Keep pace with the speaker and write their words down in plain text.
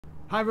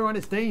Hi everyone,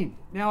 it's Dean.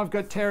 Now I've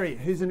got Teri,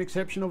 who's an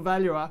exceptional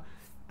valuer,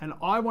 and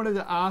I wanted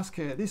to ask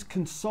her this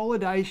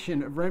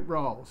consolidation of rent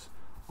rolls.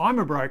 I'm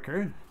a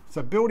broker,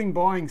 so building,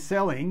 buying,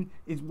 selling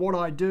is what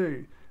I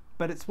do,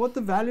 but it's what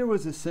the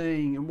valuers are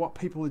seeing and what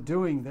people are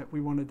doing that we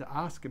wanted to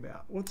ask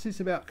about. What's this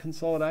about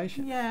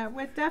consolidation? Yeah,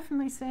 we're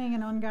definitely seeing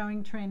an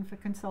ongoing trend for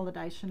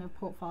consolidation of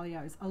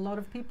portfolios. A lot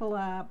of people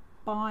are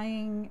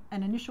buying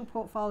an initial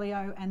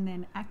portfolio and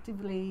then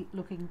actively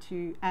looking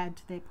to add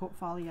to their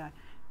portfolio,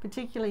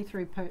 particularly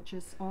through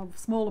purchase of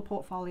smaller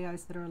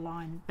portfolios that are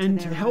aligned and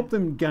to to their help own.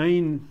 them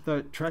gain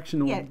the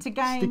traction or to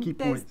gain, sticky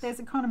points. there's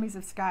economies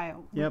of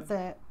scale with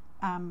the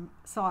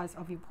size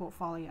of your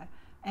portfolio,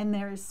 and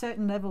there is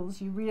certain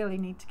levels you really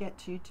need to get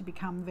to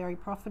become very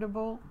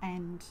profitable,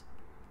 and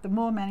the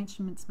more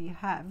managements you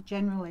have,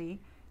 generally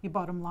your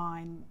bottom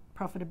line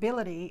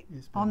profitability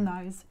on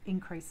those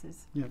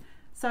increases. Yep.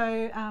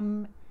 So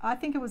I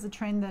think it was a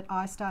trend that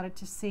I started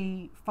to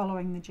see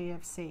following the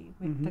GFC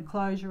with the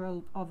closure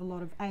of a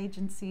lot of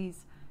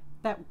agencies,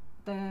 that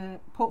the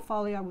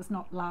portfolio was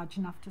not large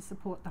enough to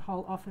support the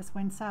whole office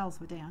when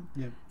sales were down.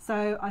 Yep.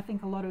 So I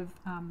think a lot of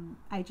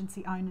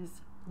agency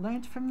owners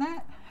learnt from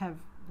that, have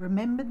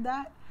remembered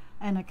that,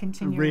 and are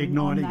continuing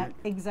on that.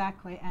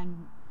 Exactly,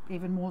 and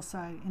even more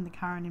so in the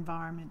current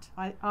environment.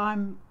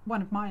 I'm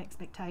one of my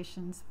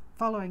expectations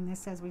following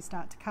this as we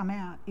start to come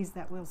out is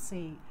that we'll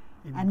see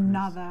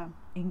another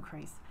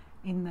increase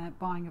in the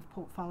buying of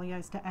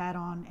portfolios to add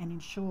on and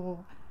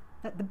ensure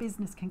that the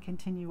business can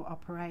continue to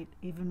operate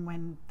even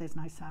when there's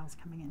no sales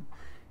coming in.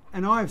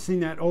 And I have seen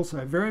that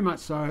also, very much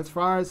so, as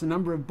far as the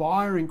number of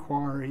buyer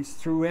inquiries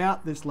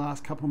throughout this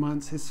last couple of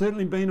months has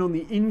certainly been on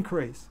the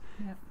increase.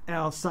 Yep.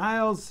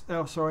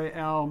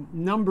 Our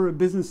number of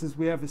businesses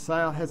we have for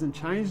sale hasn't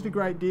changed a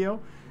great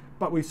deal,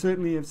 but we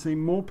certainly have seen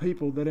more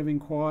people that have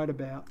inquired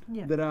about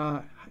that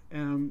are,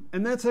 and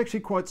that's actually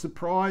quite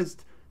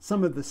surprised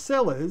some of the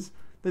sellers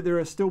that there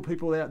are still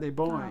people out there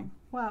buying.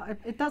 Well,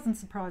 it doesn't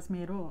surprise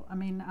me at all. I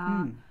mean,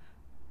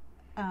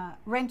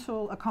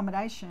 rental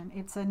accommodation,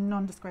 it's a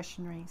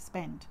non-discretionary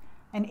spend.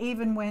 And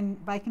even when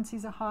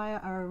vacancies are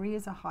higher or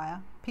arrears are higher,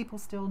 people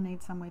still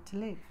need somewhere to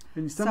live.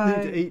 And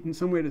something to eat and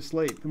somewhere to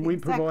sleep, and we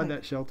provide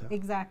that shelter.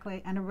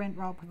 Exactly, and a rent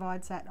roll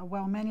provides that. A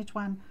well-managed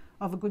one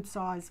of a good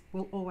size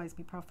will always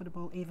be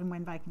profitable, even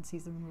when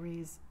vacancies and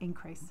arrears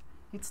increase.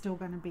 It's still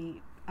going to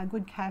be a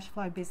good cash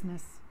flow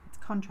business. It's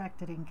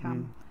contracted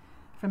income.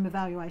 From a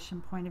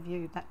valuation point of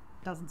view, that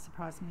doesn't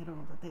surprise me at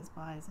all that there's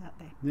buyers out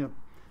there. Yep.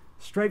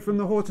 Straight from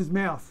the horse's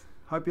mouth.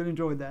 Hope you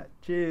enjoyed that.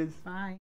 Cheers. Bye.